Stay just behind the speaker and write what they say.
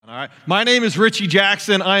All right. My name is Richie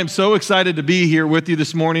Jackson. I am so excited to be here with you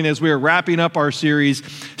this morning as we are wrapping up our series,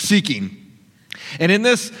 Seeking. And in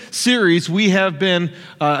this series, we have been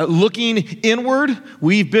looking inward,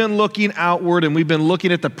 we've been looking outward, and we've been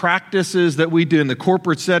looking at the practices that we do in the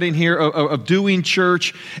corporate setting here of doing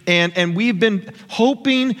church. And we've been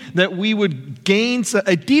hoping that we would gain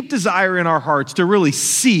a deep desire in our hearts to really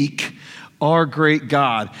seek our great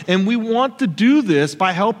God. And we want to do this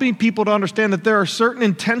by helping people to understand that there are certain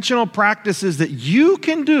intentional practices that you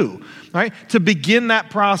can do, right, to begin that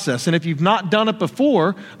process. And if you've not done it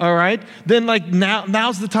before, all right, then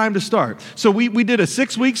now's the time to start. So we did a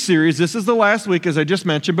 6-week series. This is the last week, as I just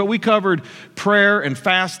mentioned, but we covered prayer and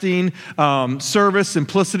fasting, service,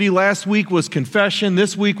 simplicity. Last week was confession.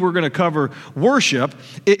 This week we're going to cover worship.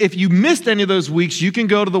 If you missed any of those weeks, you can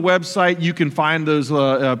go to the website. You can find those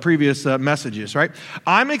previous messages, right?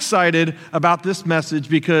 I'm excited about this message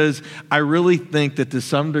because I really think that to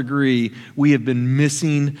some degree we have been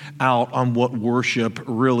missing out on what worship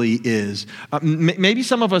really is. Maybe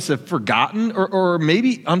some of us have forgotten, or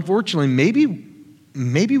maybe, unfortunately,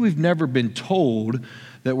 maybe we've never been told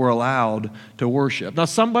that we're allowed to worship. Now,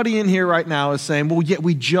 somebody in here right now is saying, well, yeah,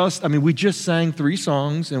 we just sang 3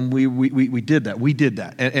 songs and we did that. We did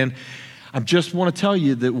that. And I just want to tell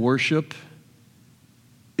you that worship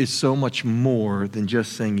is so much more than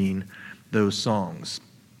just singing those songs.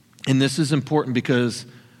 And this is important because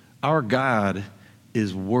our God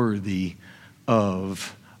is worthy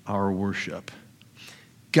of our worship.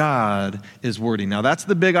 God is worthy. Now, that's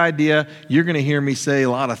the big idea. You're going to hear me say a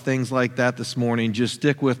lot of things like that this morning. Just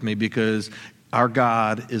stick with me because our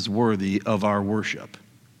God is worthy of our worship.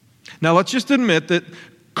 Now, let's just admit that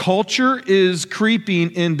culture is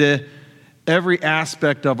creeping into every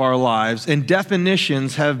aspect of our lives, and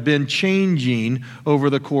definitions have been changing over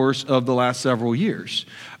the course of the last several years.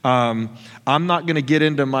 I'm not going to get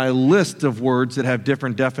into my list of words that have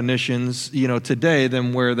different definitions, today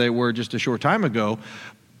than where they were just a short time ago.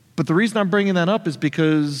 But the reason I'm bringing that up is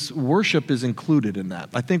because worship is included in that.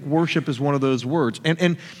 I think worship is one of those words.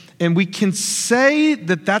 And we can say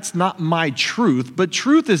that that's not my truth, but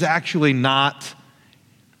truth is actually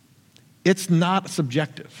it's not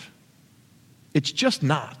subjective. It's just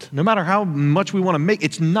not. No matter how much we want to make,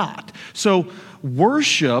 it's not. So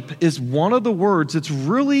worship is one of the words that's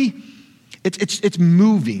really, it's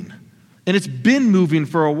moving. And it's been moving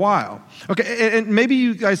for a while. Okay, and maybe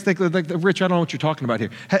you guys think, like, Rich, I don't know what you're talking about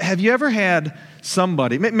here. Have you ever had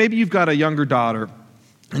somebody, maybe you've got a younger daughter,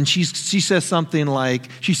 and she says something like,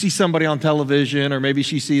 she sees somebody on television, or maybe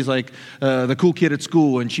she sees the cool kid at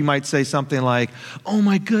school, and she might say something like, oh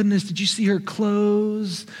my goodness, did you see her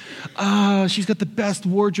clothes? She's got the best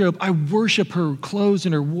wardrobe. I worship her clothes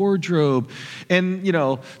and her wardrobe. And,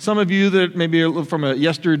 some of you that maybe are from a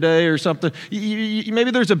yesterday or something,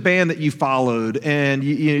 maybe there's a band that you followed, and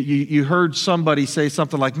you heard somebody say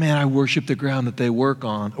something like, man, I worship the ground that they walk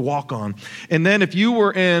on. And then if you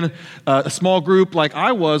were in a small group like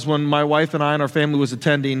I was when my wife and I and our family was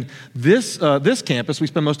attending this campus, we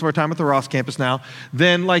spend most of our time at the Ross campus now,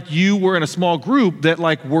 then you were in a small group that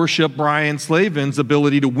worshiped Brian Slavin's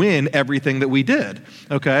ability to win everything that we did,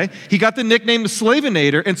 okay? He got the nickname the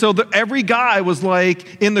Slavinator, and so every guy was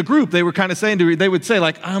in the group, they were kind of saying, they would say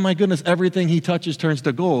oh my goodness, everything he touches turns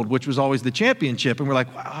to gold, which was always the championship, and we're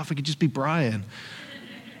like, wow, if it could just be Brian.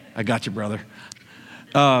 I got you, brother.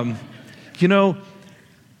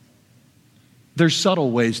 There's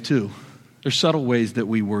subtle ways too. There's subtle ways that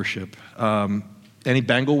we worship. Any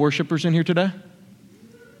Bengal worshipers in here today?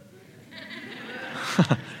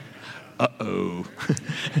 Uh-oh.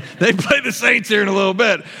 They play the Saints here in a little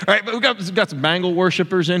bit. All right, but we've got some Bengal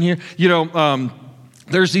worshipers in here.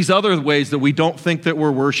 There's these other ways that we don't think that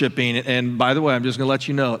we're worshiping. And by the way, I'm just going to let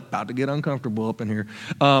you know, about to get uncomfortable up in here.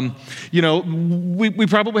 We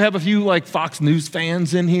probably have a few Fox News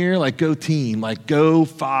fans in here, go team, go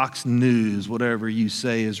Fox News, whatever you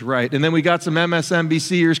say is right. And then we got some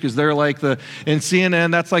MSNBCers because they're and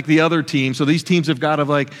CNN, that's the other team. So these teams have got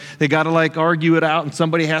to argue it out, and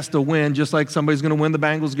somebody has to win, just like somebody's going to win the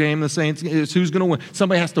Bengals game, the Saints, it's who's going to win.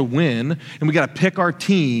 Somebody has to win, and we got to pick our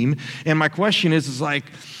team. And my question is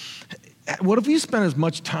what if you spend as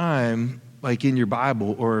much time in your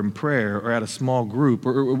Bible or in prayer or at a small group?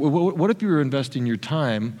 Or what if you were investing your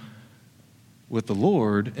time with the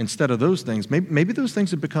Lord instead of those things? Maybe those things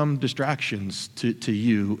have become distractions to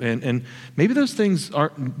you. And maybe those things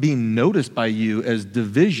aren't being noticed by you as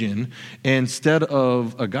division instead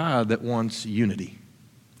of a God that wants unity.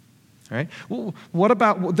 All right? Well, what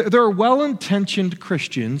about, there are well-intentioned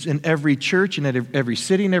Christians in every church and at every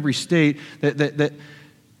city and every state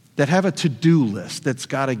that have a to-do list that's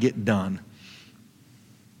got to get done.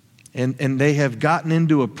 And they have gotten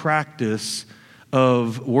into a practice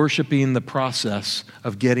of worshiping the process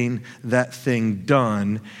of getting that thing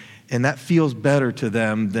done, and that feels better to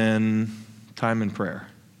them than time in prayer.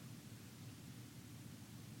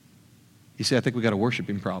 You see, I think we got a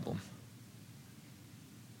worshiping problem.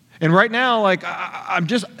 And right now, like, I'm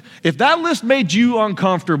just, if that list made you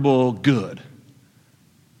uncomfortable, good.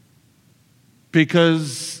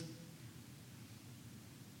 Because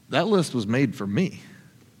that list was made for me.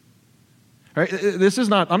 All right? This is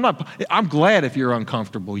not, I'm glad if you're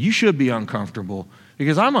uncomfortable. You should be uncomfortable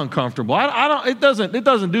because I'm uncomfortable. It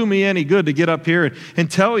doesn't do me any good to get up here and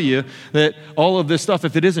tell you that all of this stuff,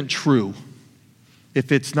 if it isn't true,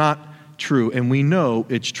 if it's not true, and we know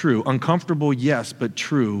it's true. Uncomfortable, yes, but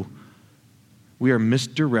true. We are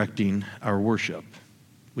misdirecting our worship.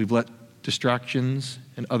 We've let distractions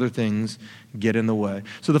and other things get in the way.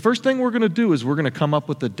 So the first thing we're going to do is we're going to come up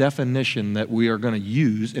with the definition that we are going to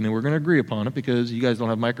use, and then we're going to agree upon it because you guys don't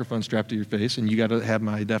have microphones strapped to your face, and you got to have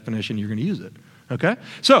my definition. You're going to use it. Okay?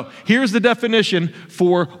 So here's the definition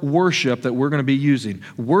for worship that we're going to be using.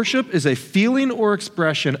 Worship is a feeling or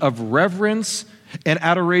expression of reverence and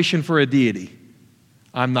adoration for a deity.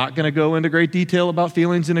 I'm not going to go into great detail about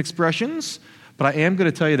feelings and expressions, but I am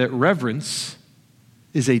going to tell you that reverence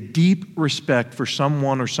is a deep respect for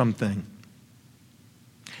someone or something.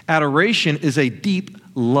 Adoration is a deep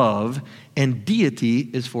love, and deity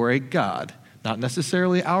is for a God. Not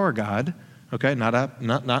necessarily our God, okay? Not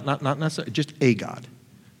necessarily, just a God.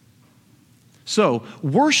 So,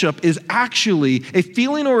 worship is actually a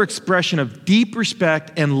feeling or expression of deep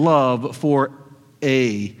respect and love for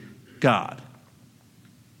a God.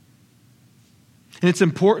 And it's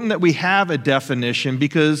important that we have a definition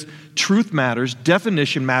because truth matters,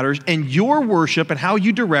 definition matters, and your worship and how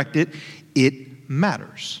you direct it, it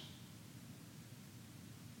matters.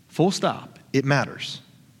 Full stop. It matters.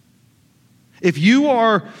 If you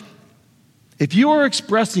are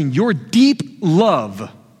expressing your deep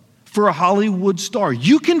love for a Hollywood star,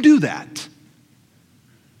 you can do that.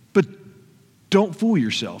 But don't fool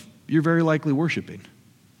yourself. You're very likely worshiping.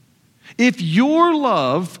 If your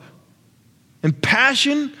love and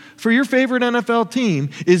passion for your favorite NFL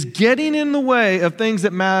team is getting in the way of things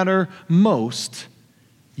that matter most,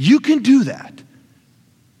 you can do that.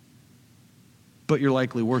 But you're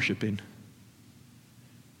likely worshiping.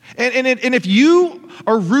 And if you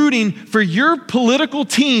are rooting for your political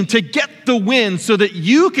team to get the win so that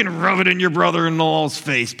you can rub it in your brother-in-law's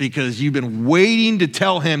face because you've been waiting to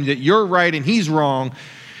tell him that you're right and he's wrong,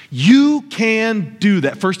 you can do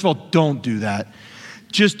that. First of all, don't do that.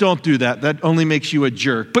 Just don't do that. That only makes you a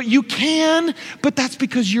jerk. But you can, but that's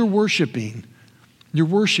because you're worshiping. You're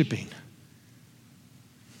worshiping.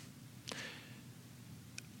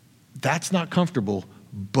 That's not comfortable,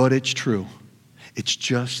 but it's true. It's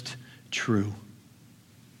just true.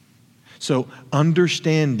 So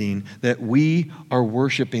understanding that we are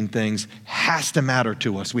worshiping things has to matter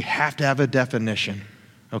to us. We have to have a definition,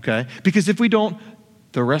 okay? Because if we don't,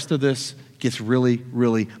 the rest of this gets really,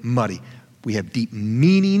 really muddy. We have deep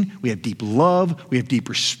meaning, we have deep love, we have deep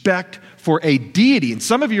respect for a deity. And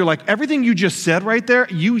some of you are like, everything you just said right there,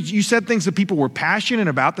 you said things that people were passionate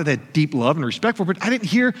about, that had deep love and respect for, but I didn't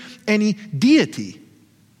hear any deity.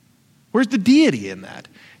 Where's the deity in that?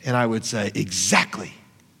 And I would say, exactly.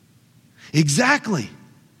 Exactly.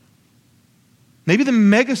 Maybe the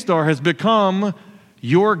megastar has become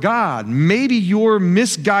your God. Maybe your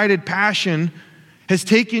misguided passion has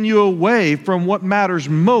taken you away from what matters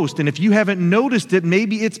most. And if you haven't noticed it,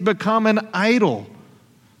 maybe it's become an idol.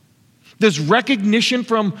 Does recognition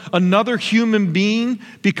from another human being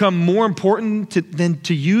become more important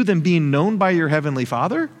to you than being known by your Heavenly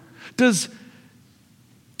Father? Does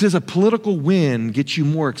a political win get you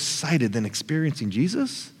more excited than experiencing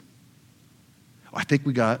Jesus? I think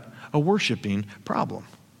we got a worshiping problem.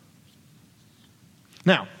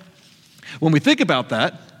 Now, when we think about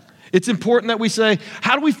that, it's important that we say,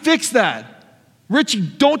 how do we fix that? Richie,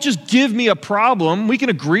 don't just give me a problem. We can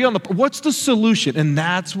agree on what's the solution? And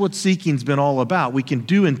that's what seeking's been all about. We can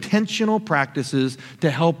do intentional practices to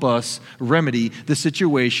help us remedy the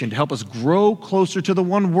situation, to help us grow closer to the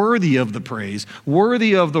one worthy of the praise,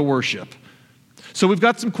 worthy of the worship. So we've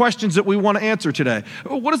got some questions that we want to answer today.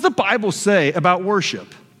 What does the Bible say about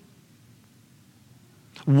worship?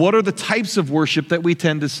 What are the types of worship that we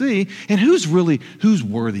tend to see? And who's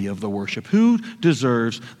worthy of the worship? Who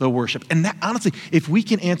deserves the worship? And that, honestly, if we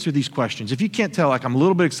can answer these questions, if you can't tell, like I'm a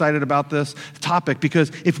little bit excited about this topic,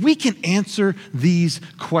 because if we can answer these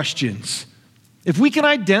questions, If we can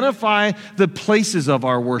identify the places of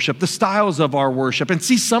our worship, the styles of our worship, and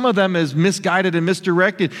see some of them as misguided and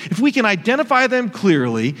misdirected, if we can identify them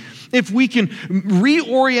clearly, if we can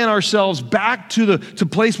reorient ourselves back to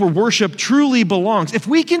place where worship truly belongs, if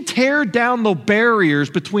we can tear down the barriers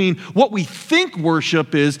between what we think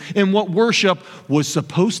worship is and what worship was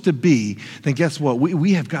supposed to be, then guess what?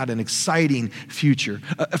 We have got an exciting future.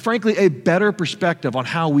 Frankly, a better perspective on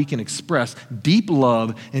how we can express deep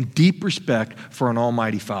love and deep respect for an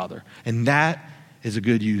almighty Father. And that is a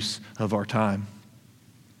good use of our time.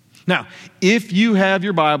 Now, if you have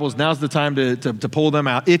your Bibles, now's the time to pull them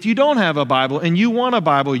out. If you don't have a Bible and you want a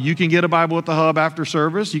Bible, you can get a Bible at the Hub after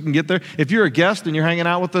service. You can get there. If you're a guest and you're hanging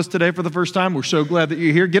out with us today for the first time, we're so glad that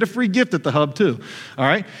you're here. Get a free gift at the Hub too, all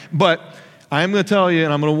right? But I'm going to tell you,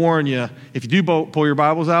 and I'm going to warn you, if you do pull your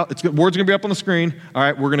Bibles out, words are going to be up on the screen. All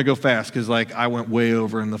right, we're going to go fast because I went way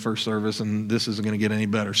over in the first service, and this isn't going to get any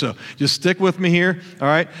better. So just stick with me here, all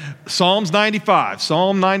right? Psalms 95.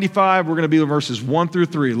 Psalm 95, we're going to be in verses 1 through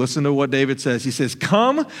 3. Listen to what David says. He says,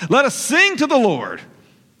 "Come, let us sing to the Lord.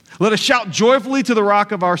 Let us shout joyfully to the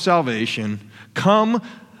rock of our salvation. Come,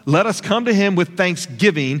 let us come to him with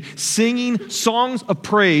thanksgiving, singing songs of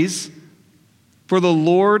praise. For the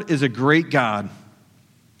Lord is a great God,"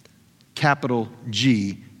 capital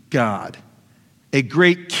G, God. "A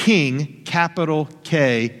great King," capital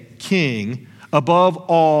K, King, "above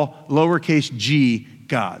all lowercase g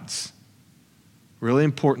gods." Really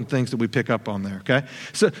important things that we pick up on there, okay?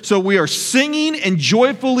 So we are singing and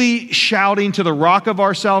joyfully shouting to the rock of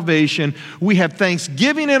our salvation. We have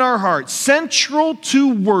thanksgiving in our hearts. Central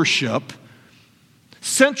to worship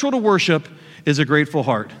is a grateful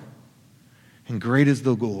heart. And great is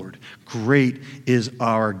the Lord. Great is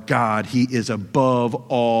our God. He is above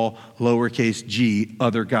all lowercase g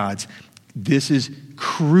other gods. This is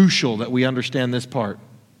crucial that we understand this part.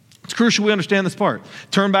 It's crucial we understand this part.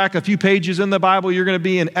 Turn back a few pages in the Bible. You're going to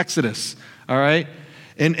be in Exodus, all right?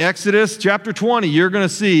 In Exodus chapter 20, you're going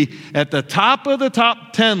to see at the top of the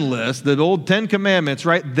top 10 list, the old 10 commandments,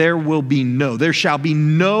 right? There shall be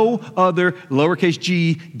no other lowercase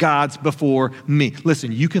g gods before me.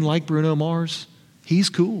 Listen, you can like Bruno Mars. He's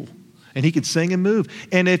cool. And he can sing and move.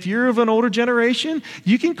 And if you're of an older generation,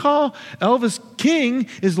 you can call Elvis King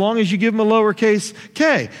as long as you give him a lowercase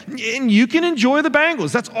k. And you can enjoy the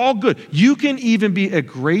Bangles. That's all good. You can even be a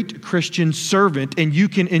great Christian servant, and you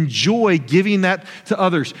can enjoy giving that to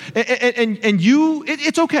others.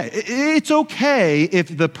 It's okay. It's okay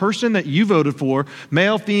if the person that you voted for,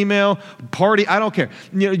 male, female, party, I don't care.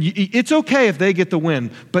 It's okay if they get the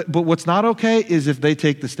win. But what's not okay is if they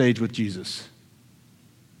take the stage with Jesus.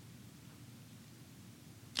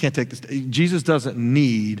 Can't take this. Jesus doesn't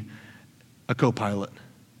need a co-pilot.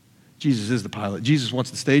 Jesus is the pilot. Jesus wants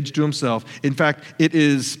the stage to himself. In fact,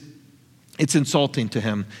 it's insulting to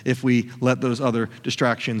him if we let those other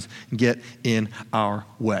distractions get in our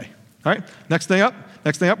way. All right, next thing up,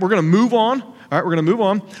 we're going to move on. All right, we're going to move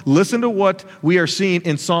on. Listen to what we are seeing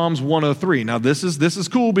in Psalms 103. Now, this is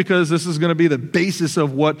cool because this is going to be the basis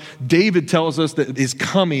of what David tells us that is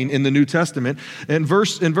coming in the New Testament. In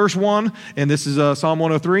verse 1, and this is Psalm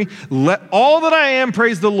 103, "Let all that I am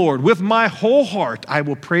praise the Lord. With my whole heart I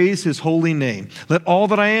will praise his holy name. Let all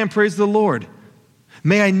that I am praise the Lord.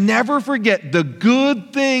 May I never forget the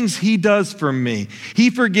good things he does for me. He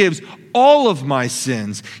forgives all of my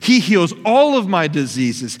sins. He heals all of my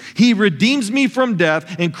diseases. He redeems me from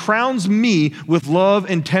death and crowns me with love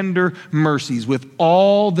and tender mercies." With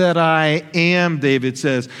all that I am, David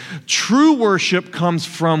says. True worship comes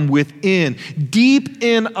from within, deep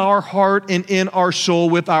in our heart and in our soul,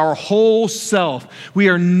 with our whole self. We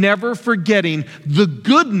are never forgetting the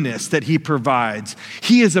goodness that he provides.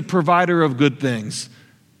 He is a provider of good things.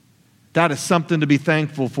 That is something to be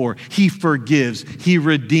thankful for. He forgives. He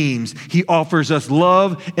redeems. He offers us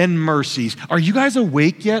love and mercies. Are you guys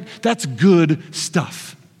awake yet? That's good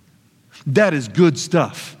stuff. That is good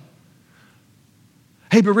stuff.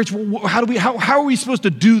 Hey, but Rich, how are we supposed to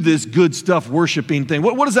do this good stuff worshiping thing?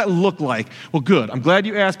 What does that look like? Well, good. I'm glad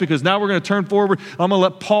you asked, because now we're going to turn forward. I'm going to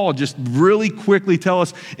let Paul just really quickly tell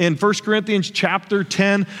us in 1 Corinthians chapter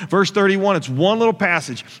 10, verse 31. It's one little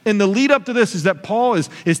passage. And the lead up to this is that Paul is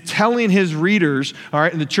telling his readers, all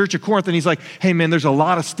right, in the church of Corinth, and he's like, hey, man, there's a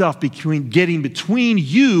lot of stuff getting between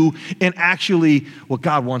you and actually what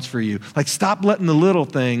God wants for you. Like, stop letting the little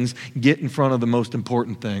things get in front of the most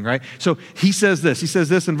important thing, right? So he says this. He says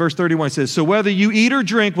this in verse 31. He says, "So whether you eat or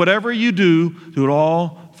drink, whatever you do it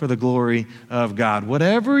all for the glory of God."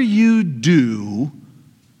 Whatever you do,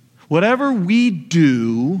 whatever we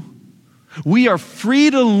do, We are free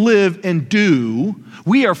to live and do.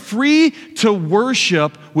 We are free to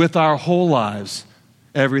worship with our whole lives,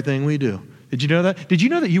 everything we do. Did you know that? Did you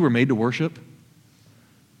know that you were made to worship?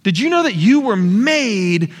 Did you know that you were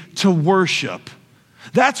made to worship?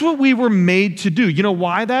 That's what we were made to do. You know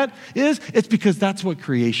why that is? It's because that's what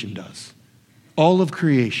creation does. All of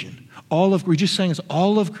creation, we just sang this,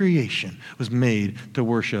 all of creation was made to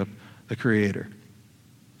worship the Creator.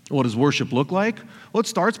 What does worship look like? Well, it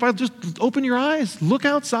starts by just open your eyes, look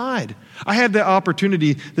outside. I had the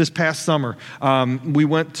opportunity this past summer. We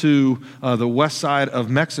went to the west side of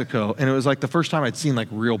Mexico, and it was like the first time I'd seen like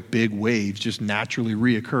real big waves, just naturally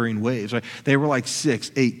reoccurring waves. Right? They were like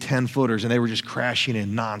 6, 8, 10 footers, and they were just crashing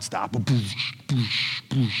in nonstop.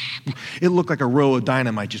 It looked like a row of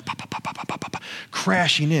dynamite just pop, pop, pop, pop, pop, pop,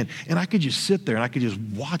 crashing in, and I could just sit there and I could just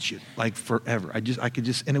watch it like forever. And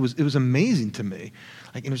it was amazing to me.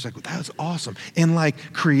 Like, and it was like, that was awesome. And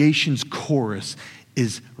like creation's chorus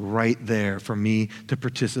is right there for me to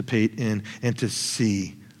participate in and to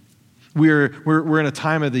see. We're in a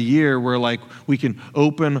time of the year where like we can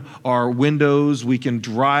open our windows, we can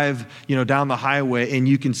drive, down the highway, and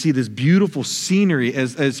you can see this beautiful scenery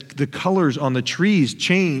as the colors on the trees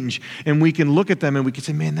change, and we can look at them and we can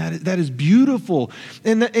say, man, that is beautiful.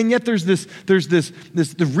 And yet there's the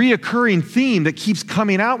reoccurring theme that keeps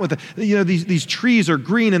coming out with it. These trees are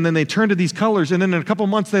green, and then they turn to these colors, and then in a couple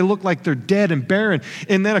months they look like they're dead and barren,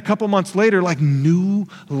 and then a couple months later, like new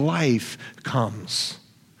life comes.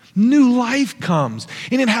 New life comes,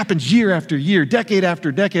 and it happens year after year, decade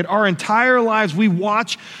after decade. Our entire lives, we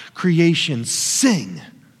watch creation sing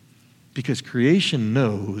because creation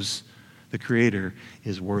knows the Creator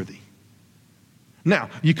is worthy.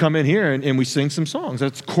 Now, you come in here and we sing some songs.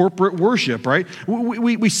 That's corporate worship, right?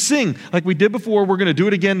 We sing like we did before. We're going to do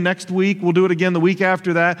it again next week. We'll do it again the week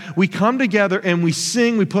after that. We come together and we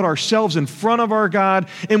sing. We put ourselves in front of our God,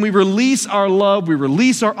 and we release our love. We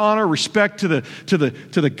release our honor, respect to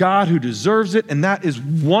the God who deserves it, and that is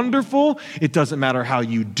wonderful. It doesn't matter how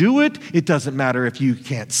you do it. It doesn't matter if you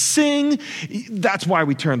can't sing. That's why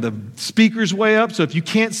we turn the speakers way up, so if you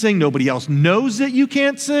can't sing, nobody else knows that you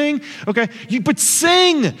can't sing. Okay? But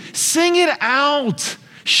sing it out.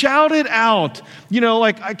 Shout it out.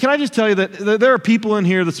 Can I just tell you that there are people in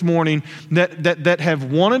here this morning that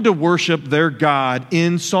have wanted to worship their God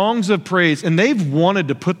in songs of praise, and they've wanted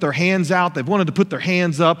to put their hands out. They've wanted to put their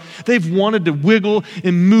hands up. They've wanted to wiggle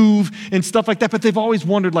and move and stuff like that, but they've always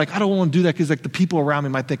wondered, like, I don't want to do that because like the people around me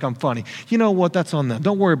might think I'm funny. You know what? That's on them.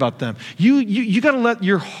 Don't worry about them. You got to let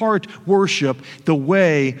your heart worship the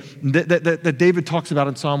way that David talks about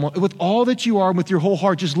in Psalm 1. With all that you are and with your whole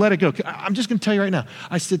heart, just let it go. I'm just going to tell you right now,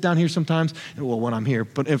 I sit down here sometimes, when I'm here,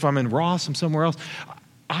 but if I'm in Ross, I'm somewhere else,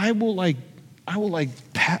 I will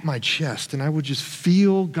pat my chest, and I would just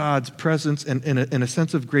feel God's presence and in a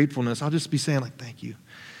sense of gratefulness. I'll just be saying like, thank you.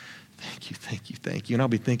 And I'll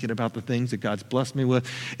be thinking about the things that God's blessed me with.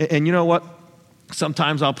 And you know what?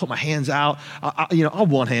 Sometimes I'll put my hands out. I'll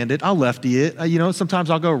one-hand it. I'll lefty it. Sometimes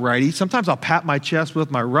I'll go righty. Sometimes I'll pat my chest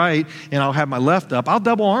with my right, and I'll have my left up. I'll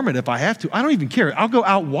double arm it if I have to. I don't even care. I'll go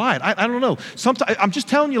out wide. I don't know. Sometimes I'm just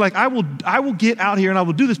telling you, like I will get out here and I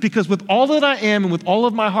will do this because with all that I am and with all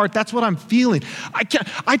of my heart, that's what I'm feeling.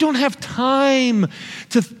 I don't have time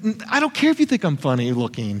I don't care if you think I'm funny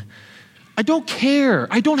looking. I don't care.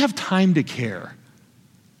 I don't have time to care.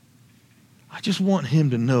 I just want Him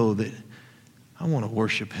to know that I want to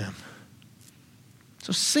worship Him.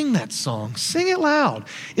 So sing that song. Sing it loud.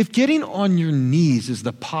 If getting on your knees is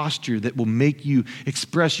the posture that will make you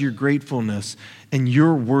express your gratefulness and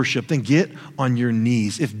your worship, then get on your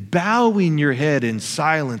knees. If bowing your head in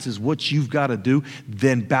silence is what you've got to do,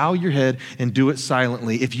 then bow your head and do it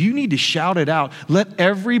silently. If you need to shout it out, let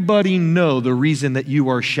everybody know the reason that you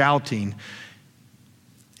are shouting.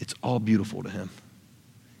 It's all beautiful to Him.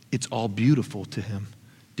 It's all beautiful to Him.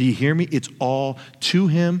 Do you hear me? It's all to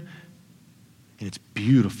Him, and it's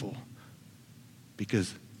beautiful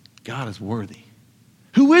because God is worthy.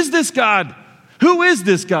 Who is this God? Who is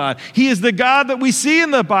this God? He is the God that we see in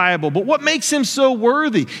the Bible, but what makes Him so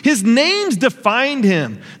worthy? His names defined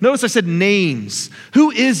Him. Notice I said names. Who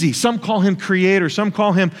is He? Some call Him Creator. Some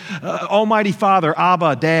call Him Almighty Father,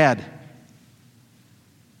 Abba, Dad.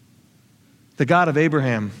 The God of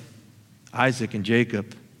Abraham, Isaac, and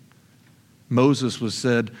Jacob. Moses was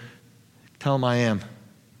said, tell him I am.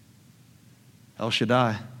 El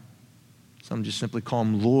Shaddai. Some just simply call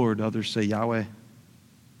Him Lord. Others say Yahweh.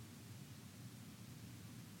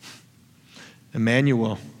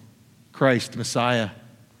 Emmanuel, Christ, Messiah.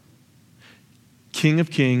 King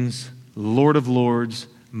of kings, Lord of lords,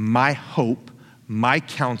 my hope, my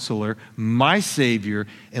counselor, my Savior.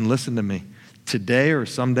 And listen to me, today or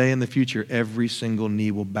someday in the future, every single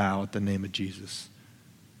knee will bow at the name of Jesus.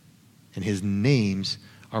 And his names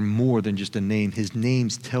are more than just a name. His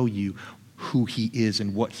names tell you who he is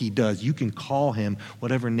and what he does. You can call him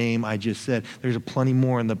whatever name I just said. There's plenty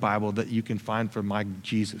more in the Bible that you can find for my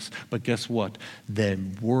Jesus. But guess what? The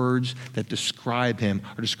words that describe him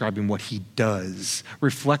are describing what he does.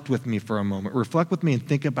 Reflect with me for a moment. Reflect with me and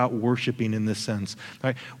think about worshiping in this sense. All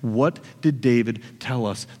right? What did David tell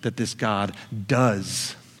us that this God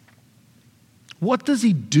does? What does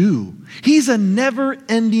he do? He's a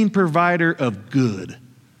never-ending provider of good.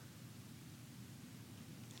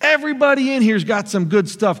 Everybody in here's got some good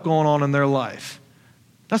stuff going on in their life.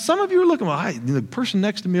 Now, some of you are looking, well, the person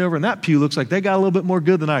next to me over in that pew looks like they got a little bit more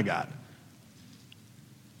good than I got.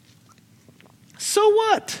 So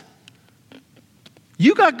what?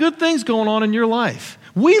 You got good things going on in your life.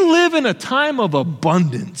 We live in a time of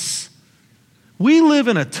abundance. We live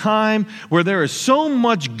in a time where there is so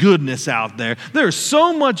much goodness out there. There is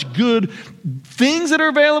so much good things that are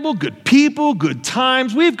available, good people, good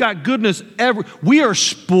times. We've got goodness we are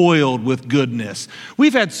spoiled with goodness.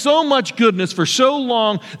 We've had so much goodness for so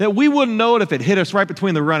long that we wouldn't know it if it hit us right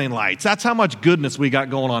between the running lights. That's how much goodness we got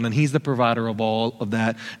going on, and he's the provider of all of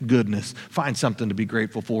that goodness. Find something to be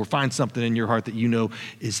grateful for. Find something in your heart that you know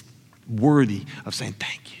is worthy of saying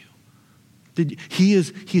thank you.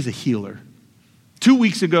 He's a healer. 2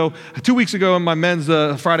 weeks ago in my men's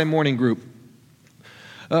Friday morning group,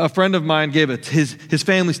 a friend of mine gave his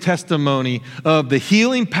family's testimony of the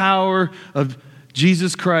healing power of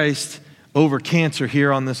Jesus Christ over cancer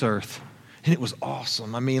here on this earth. And it was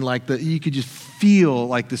awesome. I mean, you could just feel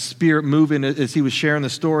like the Spirit moving as he was sharing the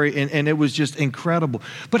story, and it was just incredible.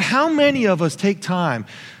 But how many of us take time?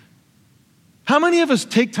 How many of us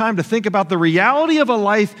take time to think about the reality of a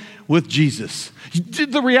life with Jesus?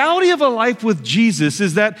 The reality of a life with Jesus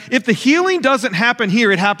is that if the healing doesn't happen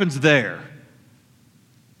here, it happens there.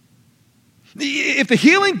 If the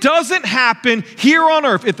healing doesn't happen here on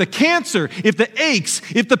earth, if the cancer, if the aches,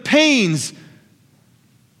 if the pains,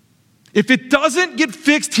 if it doesn't get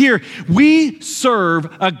fixed here, we serve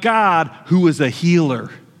a God who is a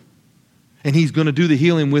healer. And he's going to do the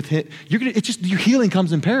healing with him. Your healing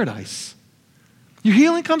comes in paradise. Your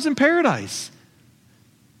healing comes in paradise.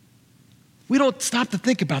 We don't stop to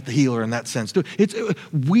think about the healer in that sense.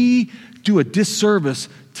 We do a disservice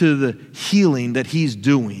to the healing that he's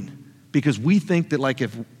doing because we think that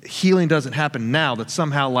if healing doesn't happen now, that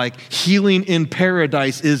somehow healing in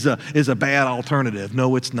paradise is a bad alternative.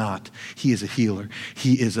 No, it's not. He is a healer.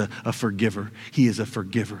 He is a forgiver. He is a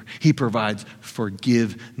forgiver. He provides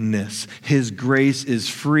forgiveness. His grace is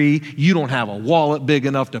free. You don't have a wallet big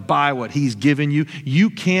enough to buy what he's given you. You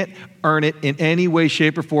can't earn it in any way,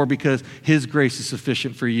 shape, or form because his grace is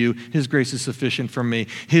sufficient for you. His grace is sufficient for me.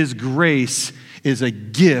 His grace is a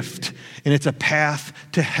gift, and it's a path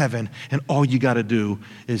to heaven, and all you got to do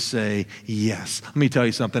is say yes. Let me tell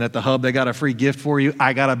you something. At the Hub, they got a free gift for you.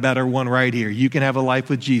 I got a better one right here. You can have a life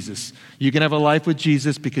with Jesus. You can have a life with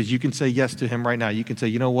Jesus because you can say yes to him right now. You can say,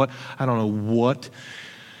 you know what? I don't know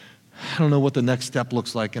what the next step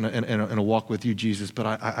looks like in a walk with you, Jesus,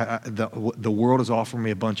 but the world is offering me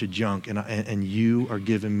a bunch of junk, and you are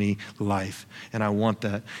giving me life, and I want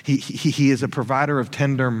that. He is a provider of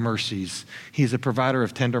tender mercies. He is a provider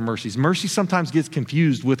of tender mercies. Mercy sometimes gets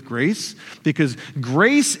confused with grace because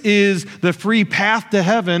grace is the free path to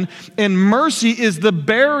heaven, and mercy is the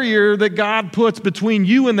barrier that God puts between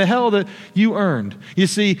you and the hell that you earned. You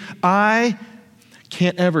see, I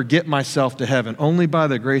can't ever get myself to heaven. Only by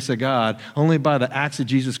the grace of God, only by the acts of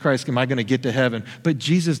Jesus Christ am I going to get to heaven. But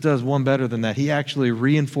Jesus does one better than that. He actually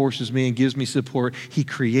reinforces me and gives me support. He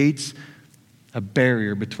creates a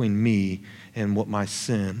barrier between me and what my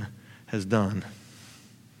sin has done.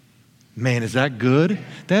 Man, is that good?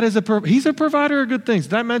 He's a provider of good things.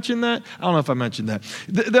 Did I mention that? I don't know if I mentioned that.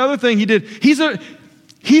 The other thing he did, he's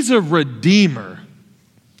a redeemer.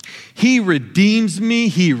 He redeems me.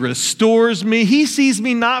 He restores me. He sees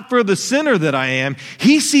me not for the sinner that I am.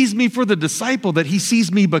 He sees me for the disciple that he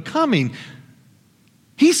sees me becoming.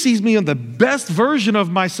 He sees me in the best version of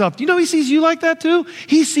myself. Do you know he sees you like that too?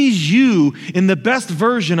 He sees you in the best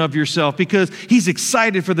version of yourself because he's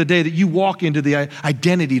excited for the day that you walk into the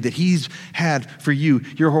identity that he's had for you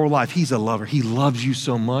your whole life. He's a lover. He loves you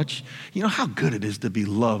so much. You know how good it is to be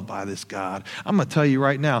loved by this God. I'm going to tell you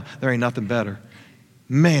right now, there ain't nothing better.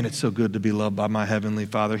 Man, it's so good to be loved by my Heavenly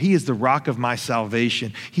Father. He is the rock of my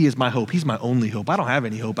salvation. He is my hope. He's my only hope. I don't have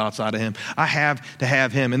any hope outside of him. I have to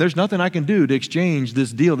have him. And there's nothing I can do to exchange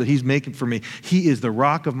this deal that he's making for me. He is the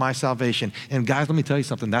rock of my salvation. And guys, let me tell you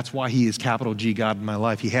something. That's why he is capital G God in my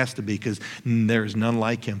life. He has to be, because there is none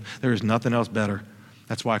like him. There is nothing else better.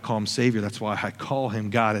 That's why I call him Savior. That's why I call him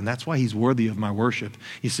God. And that's why he's worthy of my worship.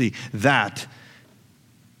 You see, that's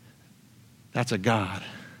a God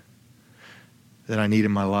that I need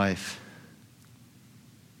in my life.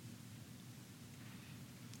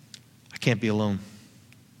 I can't be alone.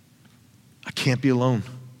 I can't be alone.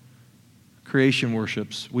 Creation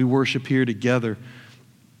worships. We worship here together.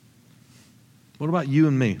 What about you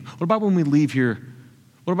and me? What about when we leave here?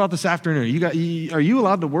 What about this afternoon? Are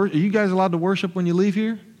you guys allowed to worship when you leave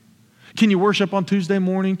here? Can you worship on Tuesday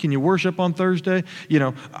morning? Can you worship on Thursday?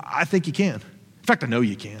 I think you can. In fact, I know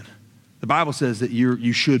you can. The Bible says that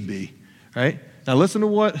you should be, right? Now listen to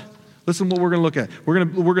what we're going to look at. We're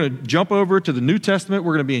going to jump over to the New Testament.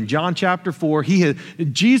 We're going to be in John chapter 4.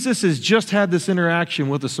 Jesus has just had this interaction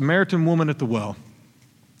with a Samaritan woman at the well.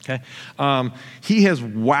 Okay, he has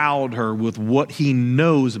wowed her with what he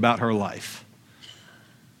knows about her life,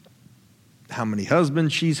 how many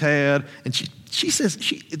husbands she's had, and she says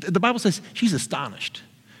the Bible says she's astonished.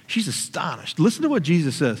 She's astonished. Listen to what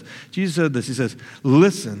Jesus says. Jesus said this. He says,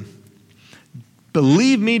 "Listen,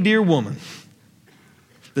 believe me, dear woman.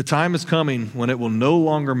 The time is coming when it will no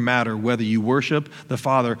longer matter whether you worship the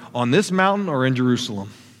Father on this mountain or in Jerusalem.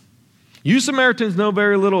 You Samaritans know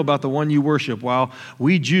very little about the one you worship, while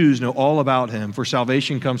we Jews know all about him, for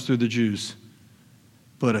salvation comes through the Jews.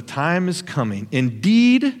 But a time is coming,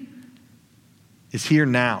 indeed is here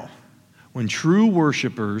now, when true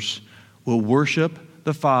worshipers will worship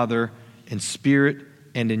the Father in spirit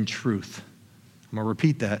and in truth." I'm going to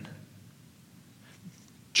repeat that.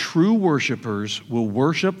 True worshipers will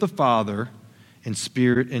worship the Father in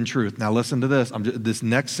spirit and truth. Now listen to this. This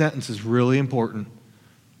next sentence is really important.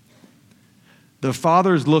 The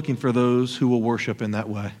Father is looking for those who will worship in that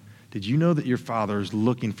way. Did you know that your Father is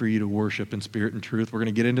looking for you to worship in spirit and truth? We're going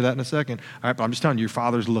to get into that in a second. All right, but I'm just telling you, your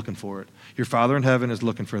Father's looking for it. Your Father in heaven is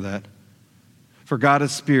looking for that. For God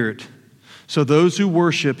is spirit. So those who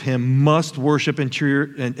worship him must worship in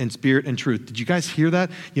spirit and truth. Did you guys hear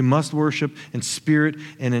that? You must worship in spirit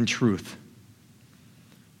and in truth.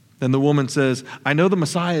 Then the woman says, "I know the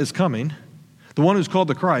Messiah is coming, the one who's called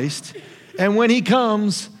the Christ, and when he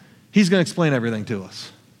comes, he's going to explain everything to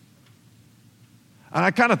us." And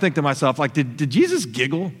I kind of think to myself, like, did Jesus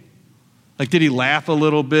giggle? Like, did he laugh a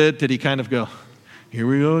little bit? Did he kind of go, "Here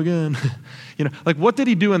we go again"? Like, what did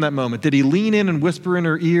he do in that moment? Did he lean in and whisper in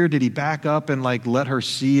her ear? Did he back up and like let her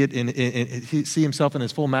see it and see himself in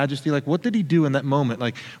his full majesty? Like, what did he do in that moment?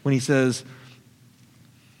 Like when he says,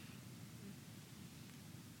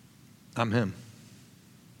 "I'm him.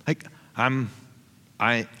 Like,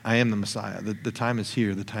 I am the Messiah. The time is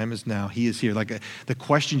here. The time is now. He is here." Like the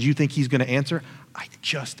questions you think he's going to answer, I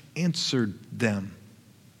just answered them.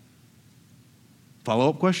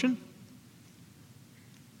 Follow-up question?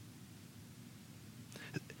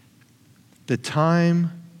 The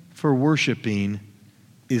time for worshiping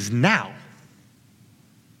is now.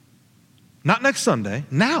 Not next Sunday,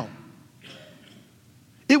 now.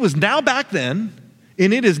 It was now back then,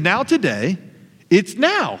 and it is now today. It's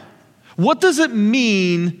now. What does it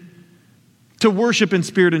mean to worship in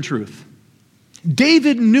spirit and truth?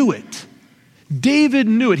 David knew it. David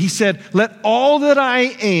knew it. He said, "Let all that I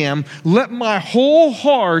am, let my whole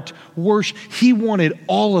heart worship." He wanted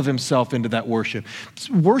all of himself into that worship.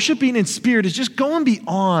 Worshiping in spirit is just going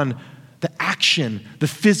beyond the action, the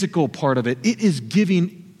physical part of it. It is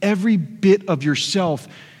giving every bit of yourself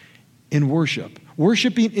in worship.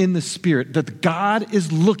 Worshiping in the spirit that God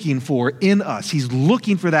is looking for in us. He's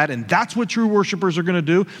looking for that, and that's what true worshipers are going to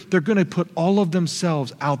do. They're going to put all of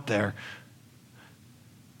themselves out there.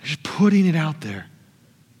 Just putting it out there.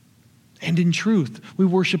 And in truth. We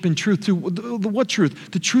worship in truth too. What truth?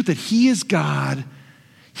 The truth that he is God.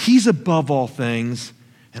 He's above all things.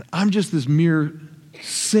 And I'm just this mere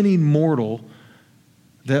sinning mortal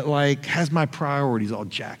that like has my priorities all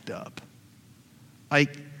jacked up.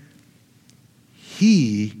 Like,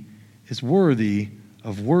 he is worthy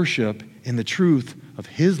of worship in the truth of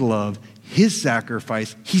his love, his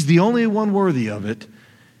sacrifice. He's the only one worthy of it.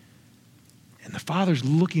 And the Father's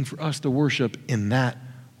looking for us to worship in that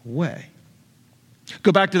way.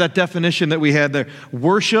 Go back to that definition that we had there.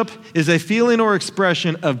 Worship is a feeling or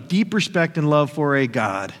expression of deep respect and love for a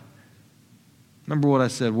God. Remember what I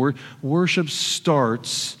said. Worship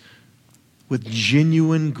starts with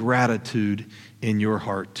genuine gratitude in your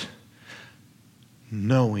heart,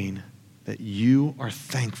 knowing that you are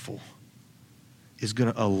thankful is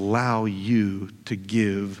going to allow you to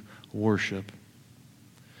give worship.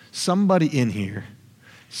 Somebody in here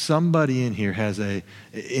has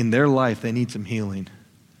in their life, they need some healing.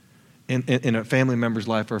 In a family member's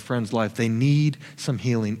life or a friend's life, they need some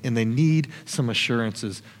healing and they need some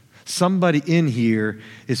assurances. Somebody in here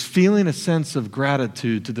is feeling a sense of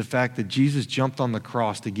gratitude to the fact that Jesus jumped on the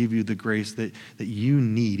cross to give you the grace that you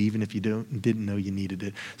need, even if you didn't know you needed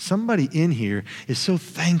it. Somebody in here is so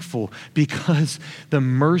thankful because the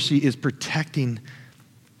mercy is protecting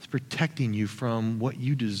you from what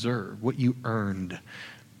you deserve, what you earned.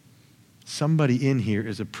 Somebody in here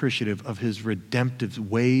is appreciative of his redemptive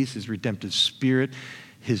ways, his redemptive spirit,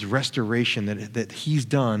 his restoration that he's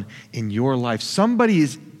done in your life. Somebody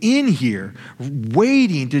is in here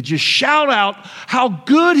waiting to just shout out how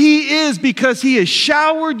good he is because he has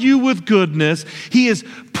showered you with goodness. He has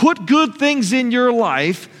put good things in your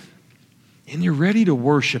life. And you're ready to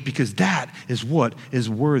worship because that is what is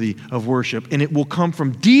worthy of worship. And it will come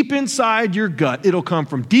from deep inside your gut. It'll come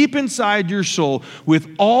from deep inside your soul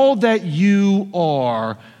with all that you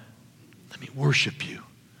are. Let me worship you.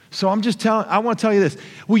 So I want to tell you this.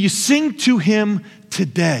 Will you sing to him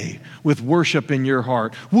today with worship in your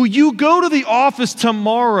heart? Will you go to the office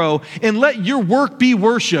tomorrow and let your work be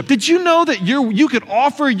worship? Did you know that you could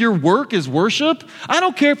offer your work as worship? I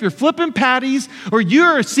don't care if you're flipping patties or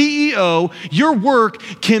you're a CEO, your work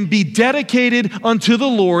can be dedicated unto the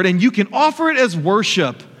Lord and you can offer it as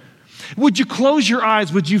worship. Would you close your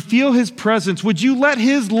eyes? Would you feel his presence? Would you let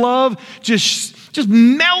his love just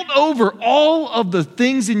melt over all of the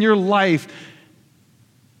things in your life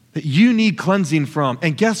that you need cleansing from?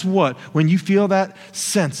 And guess what? When you feel that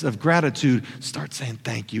sense of gratitude, start saying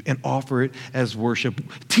thank you and offer it as worship.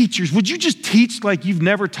 Teachers, would you just teach like you've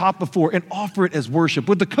never taught before and offer it as worship?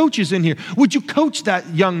 With the coaches in here, would you coach that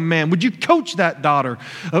young man? Would you coach that daughter?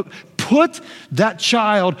 Put that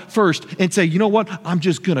child first and say, you know what? I'm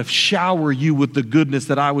just going to shower you with the goodness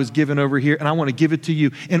that I was given over here, and I want to give it to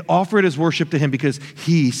you and offer it as worship to him because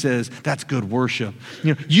he says that's good worship.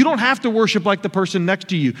 You don't have to worship like the person next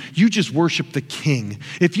to you. You just worship the King.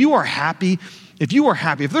 If you are happy,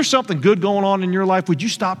 if there's something good going on in your life, would you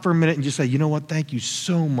stop for a minute and just say, you know what? Thank you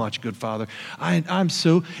so much, good Father.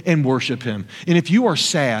 And worship him. And if you are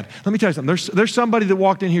sad, let me tell you something. There's somebody that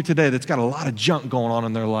walked in here today that's got a lot of junk going on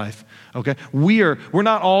in their life. Okay? We're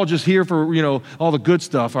not all just here for, all the good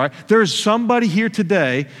stuff, all right? There's somebody here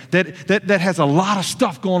today that has a lot of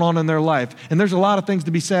stuff going on in their life, and there's a lot of things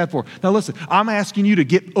to be sad for. Now listen, I'm asking you to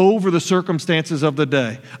get over the circumstances of the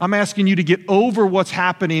day. I'm asking you to get over what's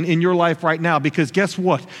happening in your life right now because guess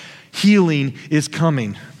what? Healing is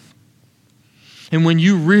coming. And when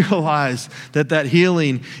you realize that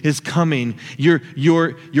healing is coming,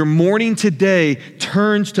 your mourning today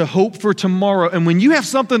turns to hope for tomorrow. And when you have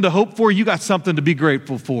something to hope for, you got something to be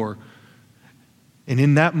grateful for. And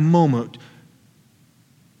in that moment,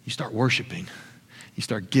 you start worshiping. You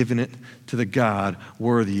start giving it to the God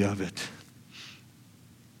worthy of it.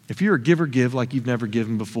 If you're a giver, give like you've never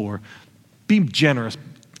given before. Be generous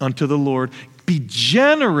unto the Lord. Be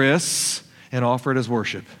generous and offer it as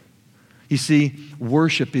worship. You see,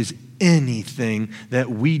 worship is anything that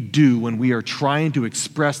we do when we are trying to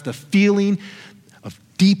express the feeling of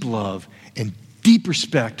deep love and deep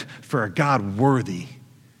respect for a God worthy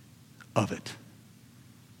of it.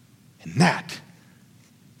 And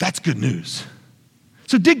that's good news.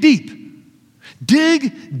 So dig deep.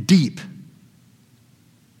 Dig deep.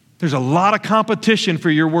 There's a lot of competition for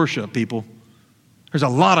your worship, people. There's a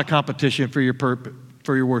lot of competition for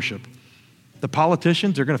your worship. The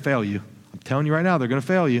politicians are going to fail you. I'm telling you right now, they're going to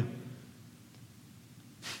fail you.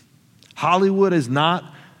 Hollywood is not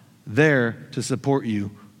there to support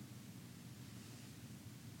you.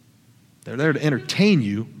 They're there to entertain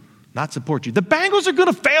you, not support you. The Bengals are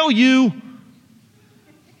going to fail you.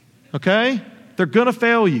 Okay? They're going to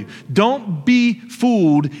fail you. Don't be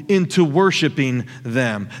fooled into worshiping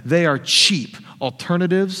them. They are cheap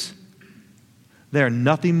alternatives. They are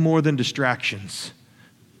nothing more than distractions.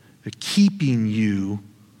 They're keeping you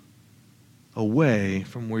away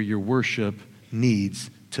from where your worship needs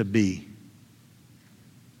to be.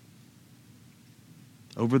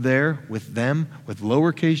 Over there with them, with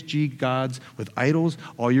lowercase g gods, with idols,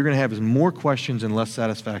 all you're going to have is more questions and less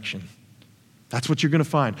satisfaction. That's what you're going to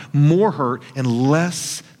find. More hurt and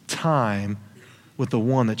less time with the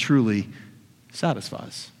one that truly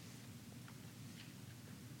satisfies.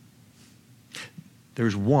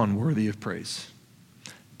 There's one worthy of praise.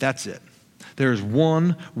 That's it. There's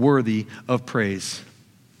one worthy of praise.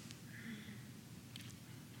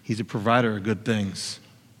 He's a provider of good things.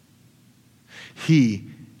 He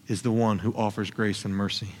is the one who offers grace and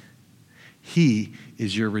mercy. He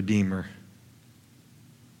is your Redeemer.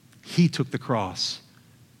 He took the cross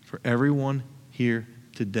for everyone here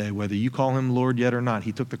today. Whether you call him Lord yet or not,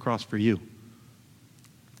 he took the cross for you.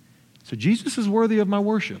 So Jesus is worthy of my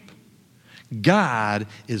worship. God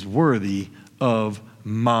is worthy of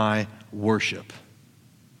my worship.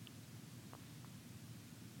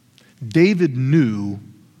 David knew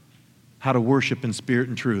how to worship in spirit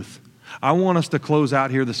and truth. I want us to close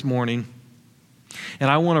out here this morning, and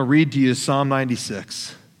I want to read to you Psalm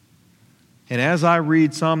 96. And as I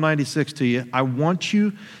read Psalm 96 to you, I want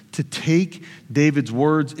you to take David's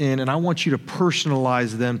words in, and I want you to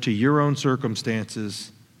personalize them to your own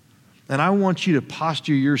circumstances. And I want you to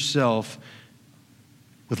posture yourself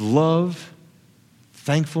with love,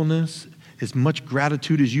 thankfulness, as much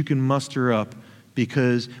gratitude as you can muster up,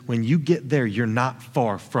 because when you get there, you're not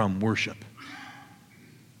far from worship.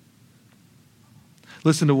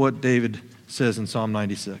 Listen to what David says in Psalm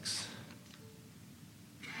 96.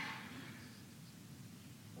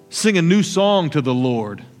 Sing a new song to the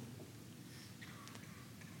Lord.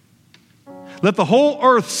 Let the whole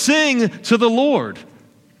earth sing to the Lord.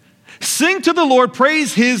 Sing to the Lord,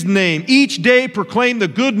 praise his name. Each day proclaim the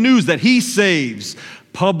good news that he saves.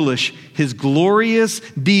 Publish his glorious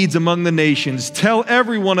deeds among the nations. Tell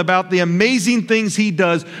everyone about the amazing things he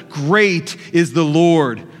does. Great is the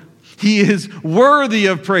Lord. He is worthy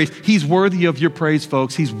of praise. He's worthy of your praise,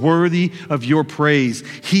 folks. He's worthy of your praise.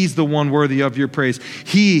 He's the one worthy of your praise.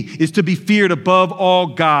 He is to be feared above all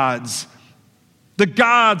gods. The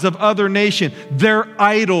gods of other nations, they're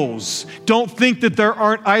idols. Don't think that there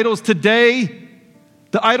aren't idols today.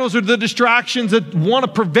 The idols are the distractions that want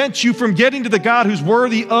to prevent you from getting to the God who's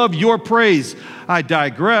worthy of your praise. I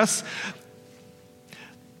digress.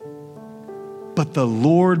 But the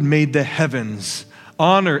Lord made the heavens.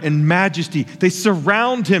 Honor and majesty, they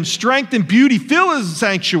surround him. Strength and beauty fill his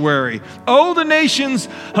sanctuary. Oh, the nations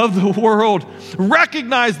of the world,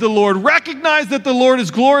 recognize the Lord. Recognize that the Lord is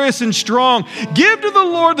glorious and strong. Give to the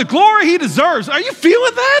Lord the glory he deserves. Are you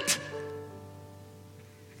feeling that?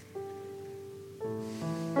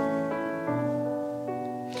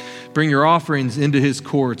 Bring your offerings into his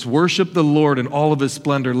courts. Worship the Lord in all of his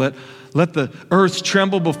splendor. Let the earth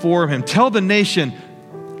tremble before him. Tell the nation,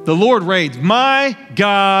 the Lord reigns. My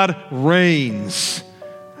God reigns.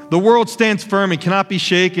 The world stands firm and cannot be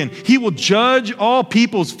shaken. He will judge all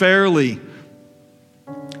peoples fairly.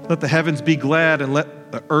 Let the heavens be glad and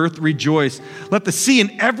let the earth rejoice. Let the sea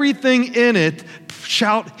and everything in it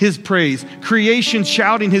shout his praise. Creation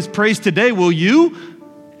shouting his praise today, will you?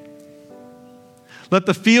 Let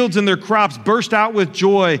the fields and their crops burst out with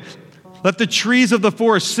joy. Let the trees of the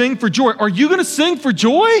forest sing for joy. Are you going to sing for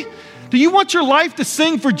joy? Do you want your life to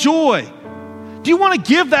sing for joy? Do you want to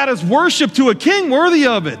give that as worship to a king worthy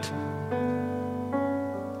of it?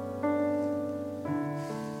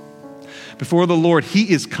 Before the Lord,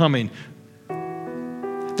 he is coming.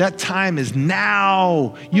 That time is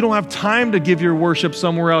now. You don't have time to give your worship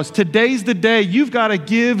somewhere else. Today's the day. You got to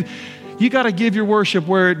give your worship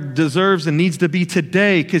where it deserves and needs to be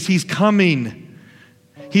today, because he's coming.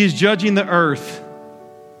 He is judging the earth.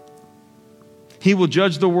 He will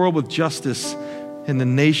judge the world with justice and the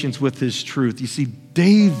nations with his truth. You see,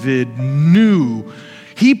 David knew.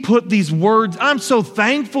 He put these words. I'm so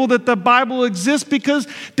thankful that the Bible exists, because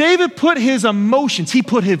David put his emotions, he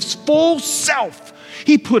put his full self,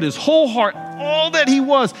 he put his whole heart, all that he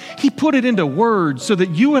was, he put it into words so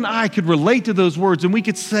that you and I could relate to those words, and we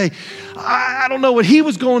could say, I don't know what he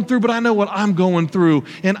was going through, but I know what I'm going through,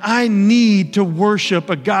 and I need to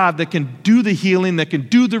worship a God that can do the healing, that can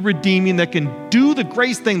do the redeeming, that can do the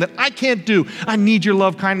grace thing that I can't do. I need your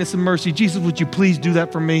love, kindness, and mercy. Jesus, would you please do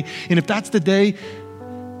that for me? And if that's the day,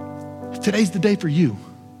 today's the day for you.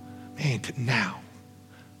 Man, now.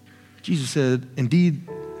 Jesus said, indeed,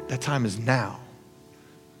 that time is now.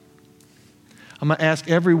 I'm going to ask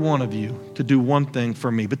every one of you to do one thing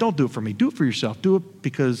for me, but don't do it for me. Do it for yourself. Do it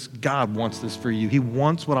because God wants this for you. He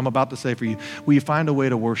wants what I'm about to say for you. Will you find a way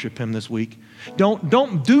to worship him this week? Do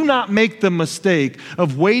not make the mistake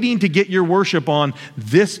of waiting to get your worship on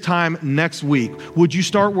this time next week. Would you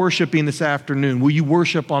start worshiping this afternoon? Will you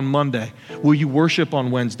worship on Monday? Will you worship on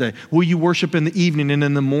Wednesday? Will you worship in the evening and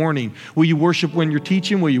in the morning? Will you worship when you're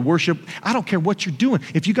teaching? Will you worship? I don't care what you're doing.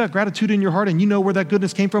 If you got gratitude in your heart and you know where that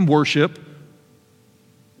goodness came from, worship.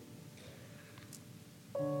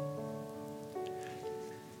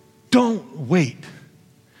 Don't wait.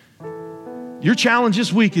 Your challenge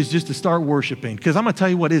this week is just to start worshiping, because I'm going to tell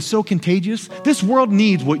you what is so contagious. This world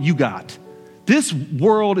needs what you got. This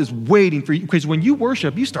world is waiting for you, because when you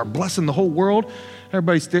worship, you start blessing the whole world.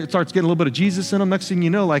 Everybody starts getting a little bit of Jesus in them. Next thing you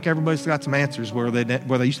know, like everybody's got some answers where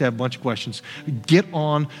they used to have a bunch of questions. Get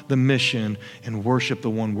on the mission and worship the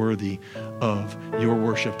one worthy of your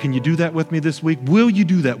worship. Can you do that with me this week? Will you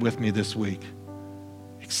do that with me this week?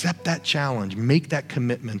 Accept that challenge, make that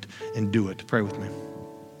commitment, and do it. Pray with me.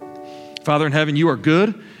 Father in heaven, you are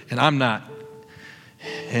good, and I'm not.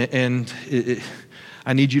 And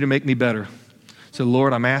I need you to make me better. So,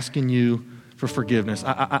 Lord, I'm asking you for forgiveness.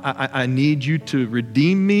 I need you to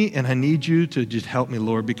redeem me, and I need you to just help me,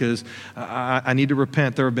 Lord, because I need to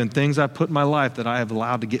repent. There have been things I've put in my life that I have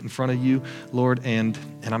allowed to get in front of you, Lord, and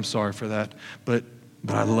I'm sorry for that. But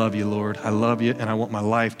I love you, Lord. I love you, and I want my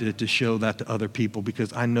life to show that to other people,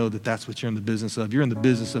 because I know that that's what you're in the business of. You're in the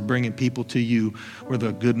business of bringing people to you where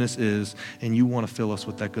the goodness is, and you want to fill us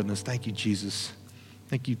with that goodness. Thank you, Jesus.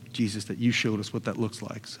 Thank you, Jesus, that you showed us what that looks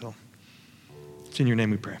like. So it's in your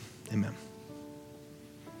name we pray. Amen.